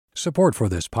Support for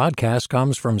this podcast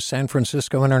comes from San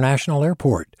Francisco International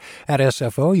Airport. At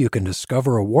SFO, you can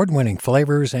discover award-winning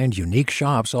flavors and unique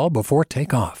shops all before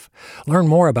takeoff. Learn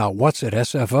more about what's at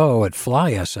SFO at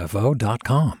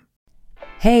flysfo.com.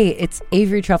 Hey, it's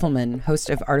Avery Trufelman,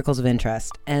 host of Articles of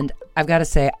Interest, and I've got to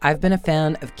say, I've been a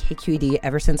fan of KQED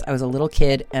ever since I was a little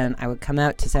kid, and I would come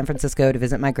out to San Francisco to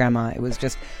visit my grandma. It was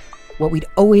just what we'd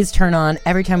always turn on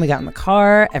every time we got in the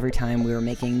car, every time we were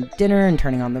making dinner and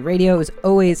turning on the radio. It was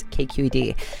always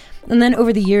KQED. And then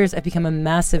over the years, I've become a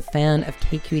massive fan of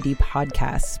KQED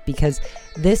podcasts because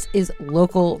this is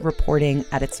local reporting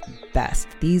at its best.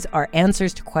 These are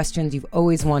answers to questions you've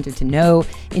always wanted to know,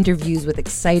 interviews with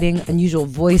exciting, unusual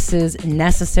voices,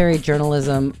 necessary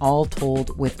journalism, all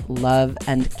told with love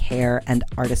and care and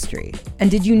artistry. And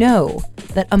did you know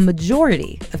that a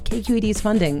majority of KQED's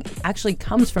funding actually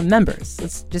comes from members?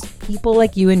 It's just people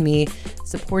like you and me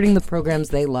supporting the programs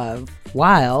they love,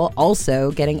 while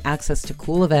also getting access to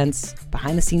cool events,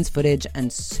 behind-the-scenes footage, and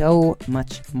so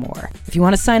much more. If you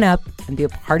want to sign up and be a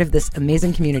part of this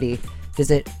amazing community,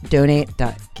 visit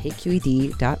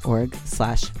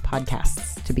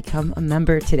donate.kqed.org/podcasts to become a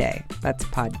member today. That's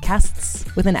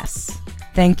podcasts with an S.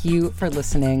 Thank you for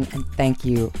listening, and thank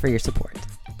you for your support.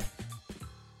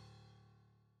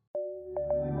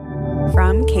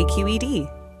 From KQED.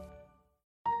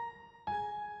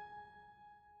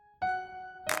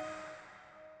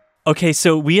 Okay,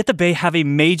 so we at the Bay have a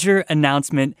major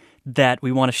announcement that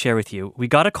we want to share with you. We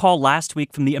got a call last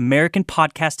week from the American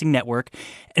Podcasting Network,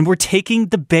 and we're taking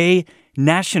the Bay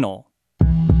national.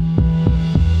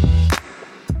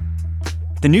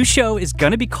 The new show is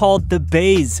going to be called The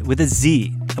Bays with a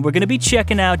Z, and we're going to be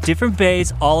checking out different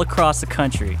bays all across the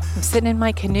country. I'm sitting in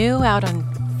my canoe out on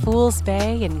Fool's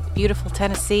Bay in beautiful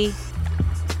Tennessee.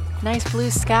 Nice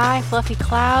blue sky, fluffy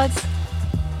clouds.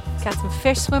 Got some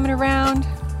fish swimming around.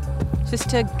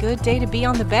 Just a good day to be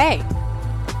on the bay.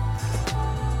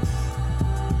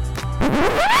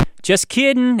 Just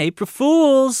kidding, April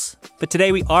Fools! But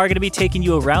today we are going to be taking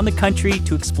you around the country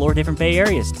to explore different Bay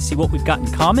areas, to see what we've got in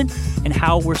common and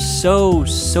how we're so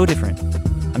different.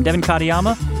 I'm Devin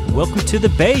Katayama. Welcome to the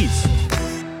Bays.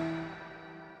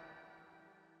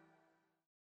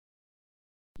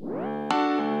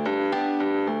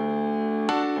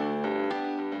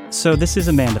 So this is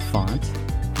Amanda Font.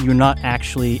 You're not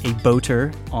actually a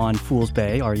boater on Fool's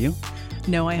Bay, are you?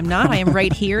 No, I am not. I am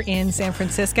right here in San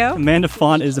Francisco. Amanda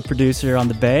Font is a producer on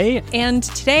the Bay. And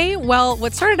today, well,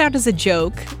 what started out as a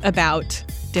joke about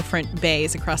different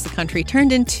bays across the country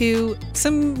turned into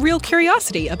some real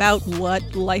curiosity about what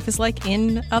life is like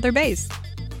in other bays.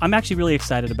 I'm actually really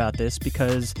excited about this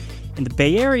because in the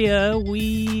Bay Area,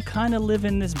 we kind of live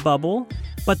in this bubble,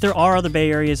 but there are other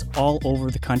Bay areas all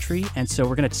over the country. And so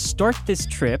we're going to start this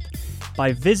trip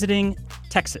by visiting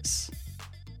Texas.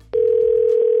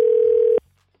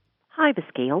 Hi, this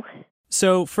is Gail.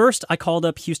 So first, I called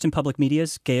up Houston Public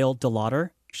Media's Gail Delaughter.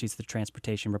 She's the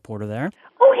transportation reporter there.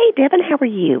 Oh, hey, Devin, how are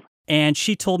you? And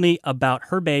she told me about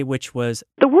her bay, which was...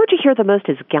 The word you hear the most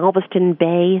is Galveston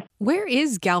Bay. Where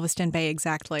is Galveston Bay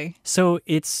exactly? So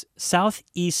it's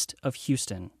southeast of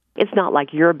Houston. It's not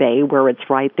like your bay where it's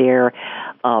right there,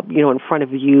 in front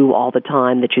of you all the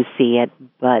time that you see it,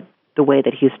 but the way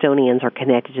that Houstonians are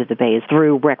connected to the bay is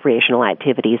through recreational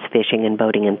activities, fishing and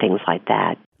boating and things like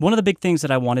that. One of the big things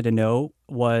that I wanted to know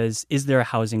was, is there a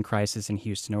housing crisis in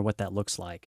Houston or what that looks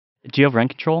like? Do you have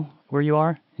rent control where you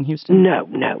are in Houston? No.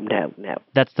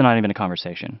 That's not even a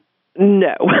conversation.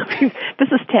 No. This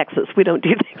is Texas. We don't do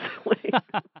things that way.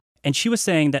 And she was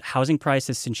saying that housing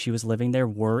prices since she was living there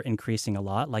were increasing a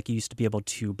lot. Like you used to be able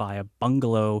to buy a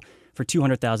bungalow for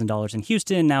 $200,000 in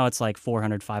Houston. Now it's like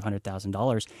 $400,000,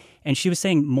 $500,000. And she was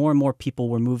saying more and more people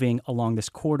were moving along this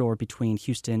corridor between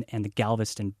Houston and the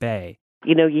Galveston Bay.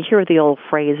 You hear the old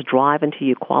phrase, drive until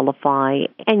you qualify,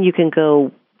 and you can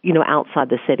go, outside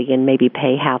the city and maybe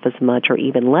pay half as much or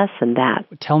even less than that.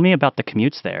 Tell me about the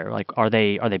commutes there. Like, are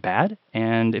they bad?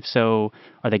 And if so,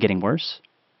 are they getting worse?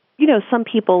 Some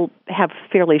people have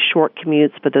fairly short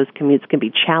commutes, but those commutes can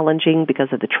be challenging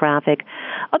because of the traffic.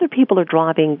 Other people are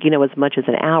driving, as much as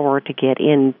an hour to get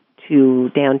into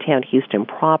downtown Houston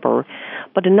proper.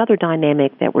 But another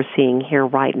dynamic that we're seeing here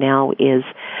right now is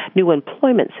new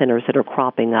employment centers that are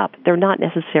cropping up. They're not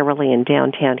necessarily in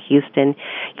downtown Houston.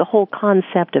 The whole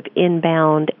concept of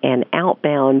inbound and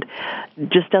outbound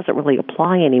just doesn't really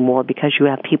apply anymore because you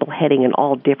have people heading in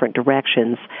all different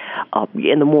directions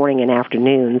in the morning and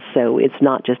afternoon. So it's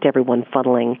not just everyone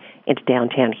funneling into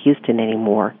downtown Houston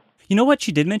anymore. You know what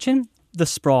she did mention? The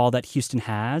sprawl that Houston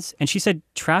has. And she said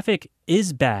traffic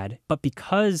is bad, but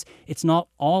because it's not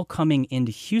all coming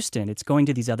into Houston, it's going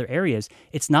to these other areas,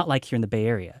 it's not like here in the Bay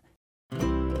Area.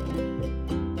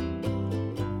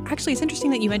 Actually, it's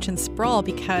interesting that you mentioned sprawl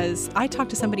because I talked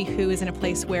to somebody who is in a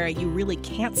place where you really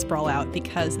can't sprawl out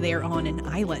because they're on an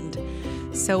island.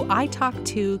 So I talked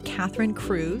to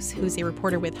Cruz, who's a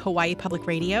reporter with Hawaii Public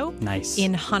Radio. Nice.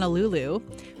 In Honolulu,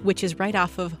 which is right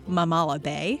off of Mamala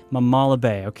Bay. Mamala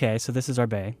Bay. Okay, so this is our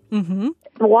bay. Mm-hmm.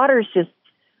 The water's just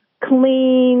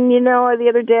clean. The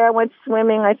other day I went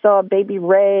swimming. I saw a baby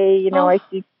ray. I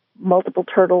see multiple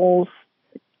turtles.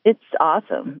 It's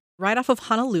awesome. Right off of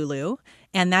Honolulu,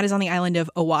 and that is on the island of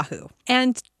Oahu.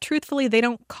 And truthfully, they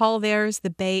don't call theirs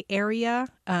the Bay Area.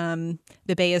 The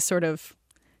bay is sort of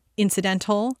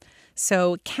incidental.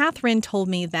 So Catherine told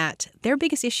me that their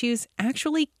biggest issues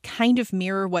actually kind of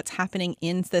mirror what's happening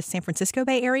in the San Francisco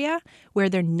Bay Area, where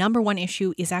their number one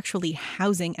issue is actually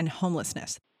housing and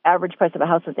homelessness. Average price of a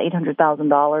house is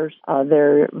 $800,000.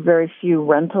 There are very few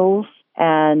rentals,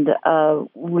 and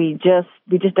we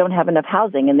just don't have enough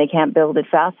housing, and they can't build it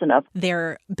fast enough.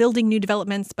 They're building new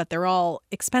developments, but they're all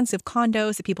expensive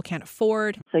condos that people can't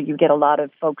afford. So you get a lot of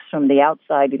folks from the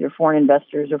outside, either foreign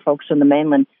investors or folks from the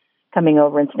mainland, coming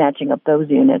over and snatching up those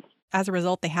units. As a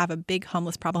result, they have a big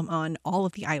homeless problem on all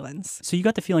of the islands. So you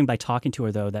got the feeling by talking to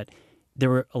her, though, that there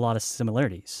were a lot of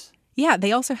similarities. Yeah,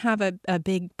 they also have a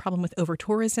big problem with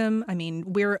over-tourism. I mean,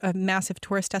 we're a massive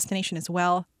tourist destination as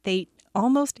well. They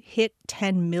almost hit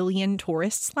 10 million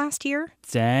tourists last year.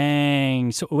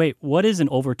 Dang. So wait, what is an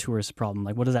over-tourist problem?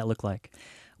 Like, what does that look like?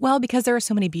 Well, because there are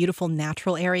so many beautiful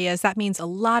natural areas, that means a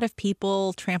lot of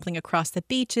people trampling across the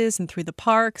beaches and through the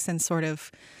parks and sort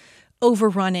of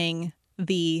overrunning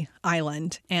the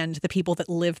island and the people that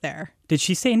live there. Did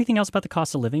she say anything else about the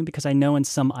cost of living? Because I know in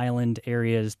some island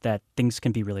areas that things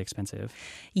can be really expensive.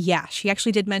 Yeah, she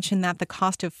actually did mention that the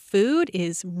cost of food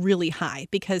is really high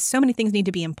because so many things need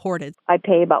to be imported. I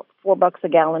pay about $4 a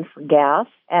gallon for gas,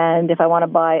 and if I want to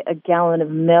buy a gallon of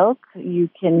milk, you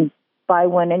can buy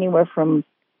one anywhere from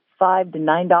 $5 to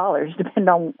 $9,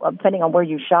 depending on where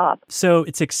you shop. So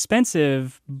it's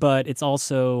expensive, but it's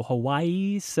also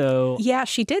Hawaii, so... Yeah,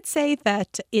 she did say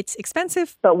that it's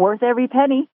expensive. But worth every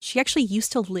penny. She actually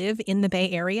used to live in the Bay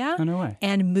Area. Oh, no way.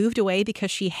 And moved away because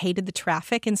she hated the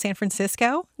traffic in San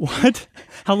Francisco. What?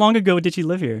 How long ago did she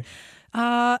live here?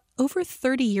 Over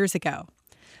 30 years ago.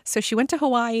 So she went to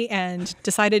Hawaii and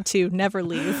decided to never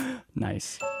leave.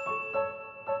 Nice.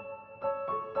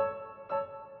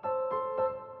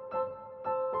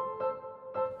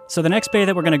 So the next bay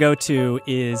that we're going to go to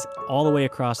is all the way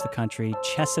across the country,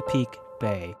 Chesapeake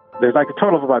Bay. There's like a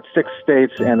total of about 6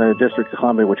 states and the District of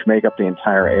Columbia, which make up the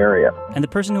entire area. And the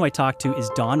person who I talked to is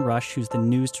Dawn Rush, who's the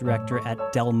news director at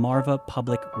Delmarva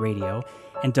Public Radio.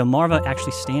 And Delmarva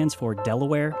actually stands for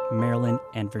Delaware, Maryland,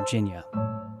 and Virginia.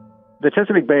 The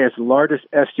Chesapeake Bay is the largest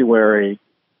estuary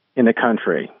in the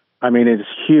country. I mean, it's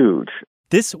huge.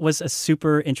 This was a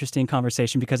super interesting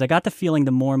conversation because I got the feeling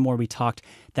the more and more we talked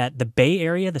that the Bay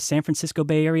Area, the San Francisco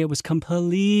Bay Area, was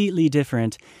completely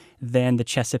different than the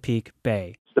Chesapeake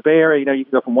Bay. The Bay Area, you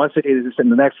can go from one city to the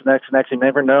next. You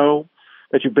never know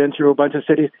that you've been through a bunch of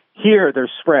cities. Here,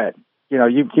 they're spread.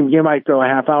 You might go a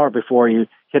half hour before you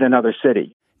hit another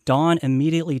city. Dawn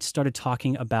immediately started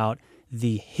talking about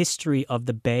the history of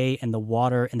the bay and the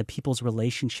water and the people's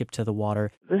relationship to the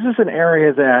water. This is an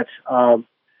area that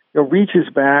reaches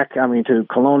back, to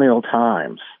colonial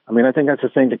times. I think that's a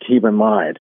thing to keep in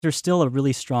mind. There's still a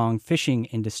really strong fishing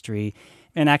industry,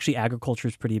 and actually agriculture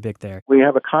is pretty big there. We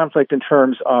have a conflict in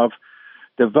terms of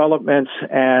development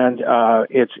and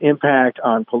its impact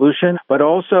on pollution, but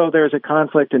also there's a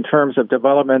conflict in terms of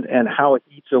development and how it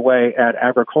eats away at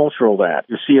agricultural land.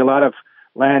 You see a lot of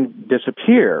land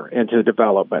disappear into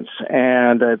developments,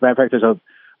 and as a matter of fact, there's a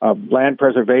land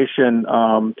preservation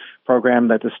program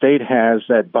that the state has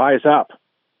that buys up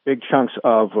big chunks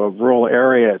of rural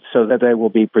areas so that they will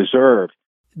be preserved.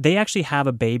 They actually have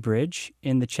a bay bridge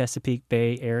in the Chesapeake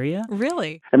Bay area.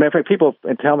 Really? As a matter of fact, people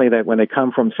tell me that when they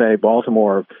come from, say,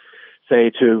 Baltimore,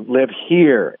 say, to live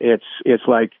here, it's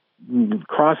like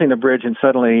crossing the bridge and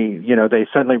suddenly, they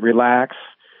suddenly relax.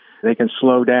 They can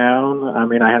slow down.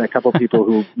 I had a couple people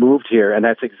who moved here, and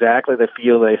that's exactly the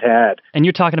feel they had. And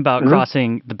you're talking about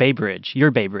crossing the Bay Bridge,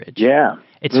 your Bay Bridge. Yeah.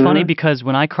 It's funny because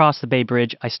when I cross the Bay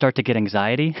Bridge, I start to get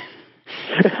anxiety.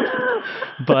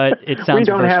 But it sounds we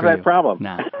don't have that problem.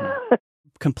 No.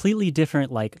 Completely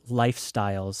different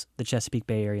lifestyles, the Chesapeake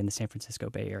Bay Area and the San Francisco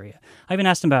Bay Area. I even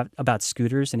asked him about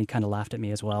scooters, and he kind of laughed at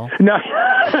me as well. No.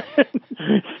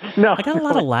 No. I got a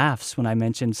lot of laughs when I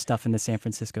mentioned stuff in the San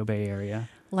Francisco Bay Area.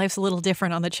 Life's a little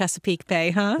different on the Chesapeake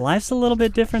Bay, huh? Life's a little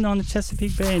bit different on the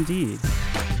Chesapeake Bay, indeed.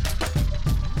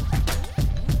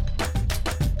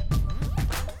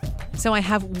 So I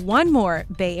have one more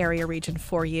Bay Area region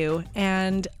for you.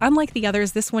 And unlike the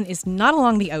others, this one is not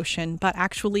along the ocean, but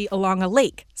actually along a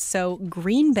lake. So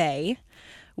Green Bay,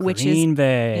 which is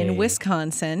in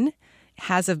Wisconsin,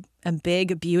 has a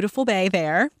big, beautiful bay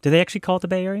there. Do they actually call it the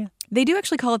Bay Area? They do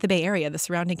actually call it the Bay Area. The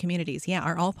surrounding communities,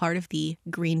 are all part of the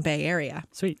Green Bay area.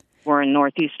 Sweet. We're in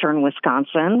northeastern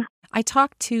Wisconsin. I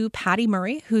talked to Patty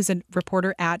Murray, who's a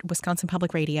reporter at Wisconsin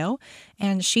Public Radio,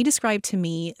 and she described to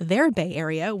me their Bay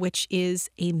Area, which is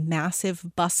a massive,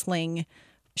 bustling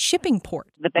shipping port.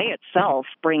 The bay itself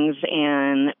brings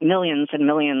in millions and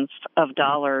millions of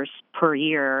dollars per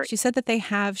year. She said that they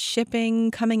have shipping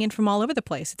coming in from all over the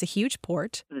place. It's a huge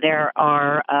port. There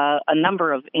are a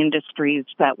number of industries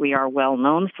that we are well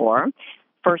known for.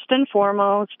 First and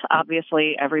foremost,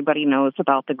 obviously, everybody knows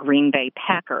about the Green Bay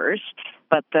Packers,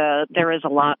 but there is a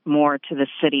lot more to the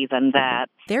city than that.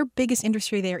 Their biggest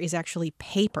industry there is actually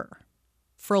paper.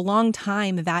 For a long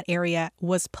time, that area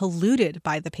was polluted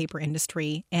by the paper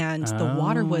industry, and the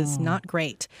water was not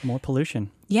great. More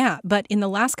pollution. Yeah, but in the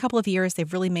last couple of years,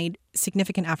 they've really made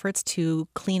significant efforts to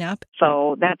clean up.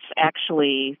 So that's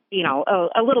actually,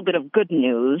 a little bit of good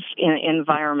news,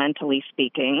 environmentally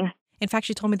speaking. In fact,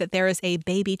 she told me that there is a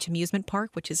Bay Beach amusement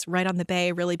park, which is right on the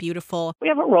bay, really beautiful. We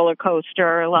have a roller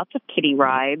coaster, lots of kiddie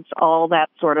rides, all that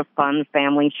sort of fun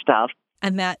family stuff.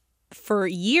 And that for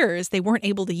years, they weren't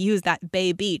able to use that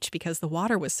Bay Beach because the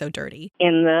water was so dirty.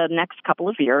 In the next couple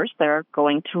of years, they're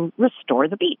going to restore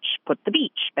the beach, put the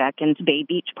beach back into Bay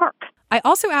Beach Park. I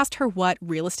also asked her what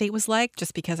real estate was like,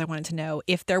 just because I wanted to know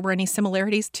if there were any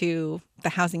similarities to the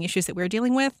housing issues that we're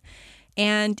dealing with.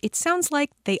 And it sounds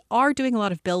like they are doing a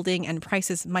lot of building and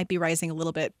prices might be rising a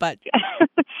little bit, but...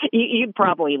 You'd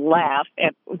probably laugh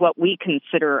at what we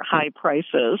consider high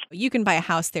prices. You can buy a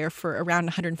house there for around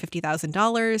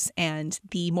 $150,000, and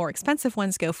the more expensive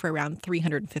ones go for around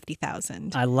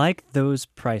 $350,000. I like those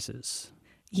prices.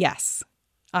 Yes,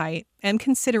 I am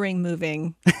considering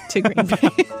moving to Green Bay.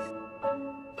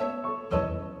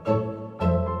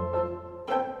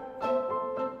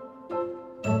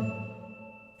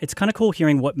 It's kind of cool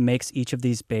hearing what makes each of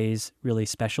these bays really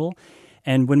special.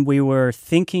 And when we were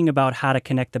thinking about how to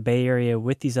connect the Bay Area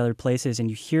with these other places, and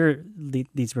you hear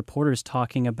these reporters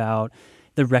talking about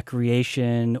the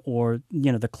recreation or,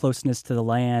 the closeness to the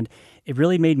land, it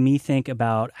really made me think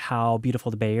about how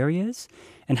beautiful the Bay Area is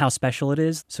and how special it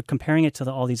is. So comparing it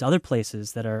to all these other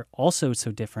places that are also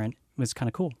so different was kind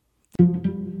of cool.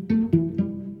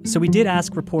 So we did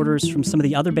ask reporters from some of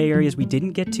the other Bay Areas we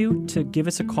didn't get to give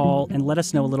us a call and let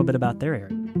us know a little bit about their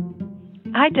area.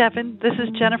 Hi, Devin. This is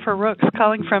Jennifer Rooks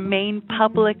calling from Maine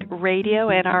Public Radio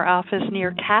and our office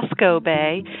near Casco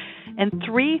Bay. And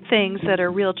 3 things that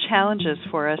are real challenges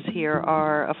for us here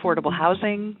are affordable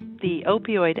housing, the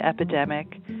opioid epidemic,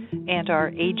 and our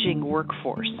aging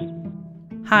workforce.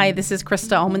 Hi, this is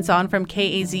Krista Alamanzan from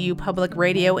KAZU Public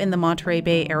Radio in the Monterey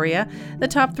Bay area. The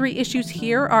top 3 issues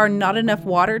here are not enough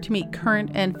water to meet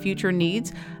current and future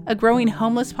needs, a growing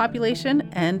homeless population,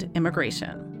 and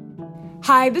immigration.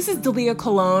 Hi, this is Dalia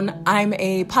Colon. I'm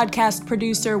a podcast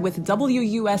producer with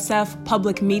WUSF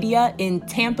Public Media in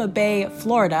Tampa Bay,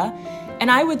 Florida. And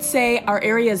I would say our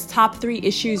area's top 3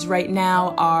 issues right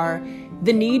now are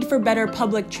the need for better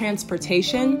public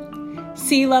transportation,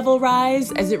 sea level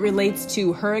rise as it relates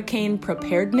to hurricane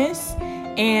preparedness,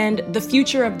 and the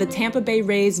future of the Tampa Bay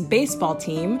Rays baseball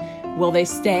team. Will they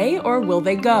stay or will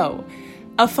they go?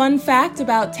 A fun fact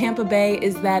about Tampa Bay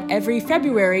is that every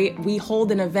February we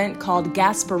hold an event called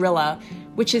Gasparilla,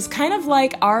 which is kind of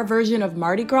like our version of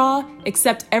Mardi Gras,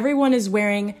 except everyone is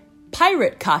wearing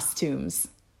pirate costumes.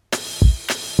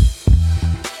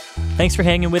 Thanks for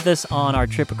hanging with us on our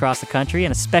trip across the country,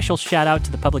 and a special shout out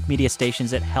to the public media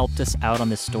stations that helped us out on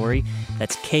this story.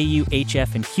 That's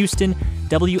KUHF in Houston,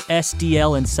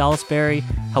 WSDL in Salisbury,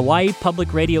 Hawaii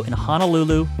Public Radio in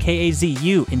Honolulu,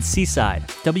 KAZU in Seaside,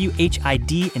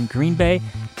 WHID in Green Bay,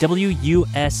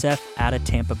 WUSF out of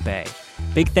Tampa Bay.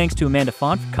 Big thanks to Amanda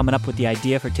Font for coming up with the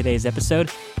idea for today's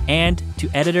episode, and to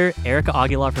editor Erica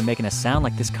Aguilar for making us sound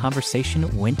like this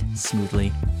conversation went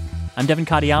smoothly. I'm Devin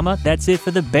Katayama. That's it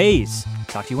for the Bays.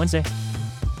 Talk to you Wednesday.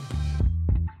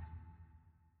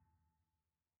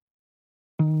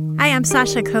 Hi, I'm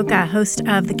Sasha Koka, host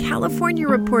of the California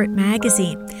Report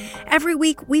magazine. Every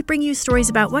week, we bring you stories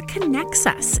about what connects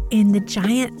us in the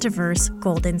giant, diverse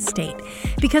Golden State.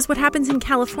 Because what happens in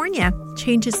California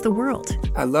changes the world.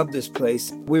 I love this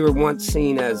place. We were once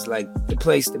seen as like the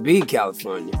place to be,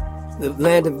 California. The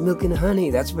land of milk and honey.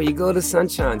 That's where you go to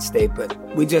Sunshine State, but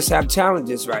we just have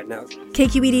challenges right now.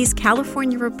 KQED's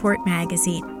California Report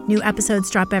magazine. New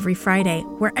episodes drop every Friday,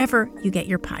 wherever you get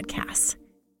your podcasts.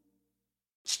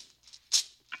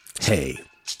 Hey,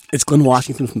 it's Glenn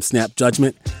Washington from Snap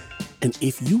Judgment. And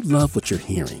if you love what you're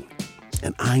hearing,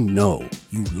 and I know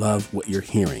you love what you're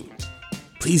hearing,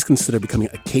 please consider becoming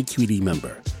a KQED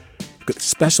member. You get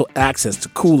special access to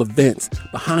cool events,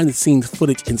 behind-the-scenes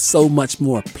footage, and so much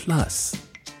more. Plus,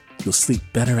 you'll sleep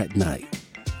better at night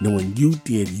knowing you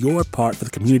did your part for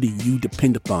the community you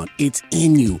depend upon. It's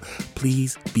in you.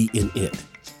 Please be in it.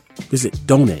 Visit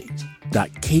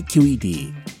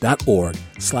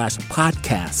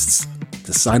donate.kqed.org/podcasts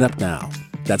to sign up now.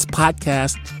 That's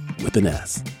podcast with an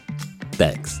S.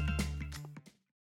 Thanks.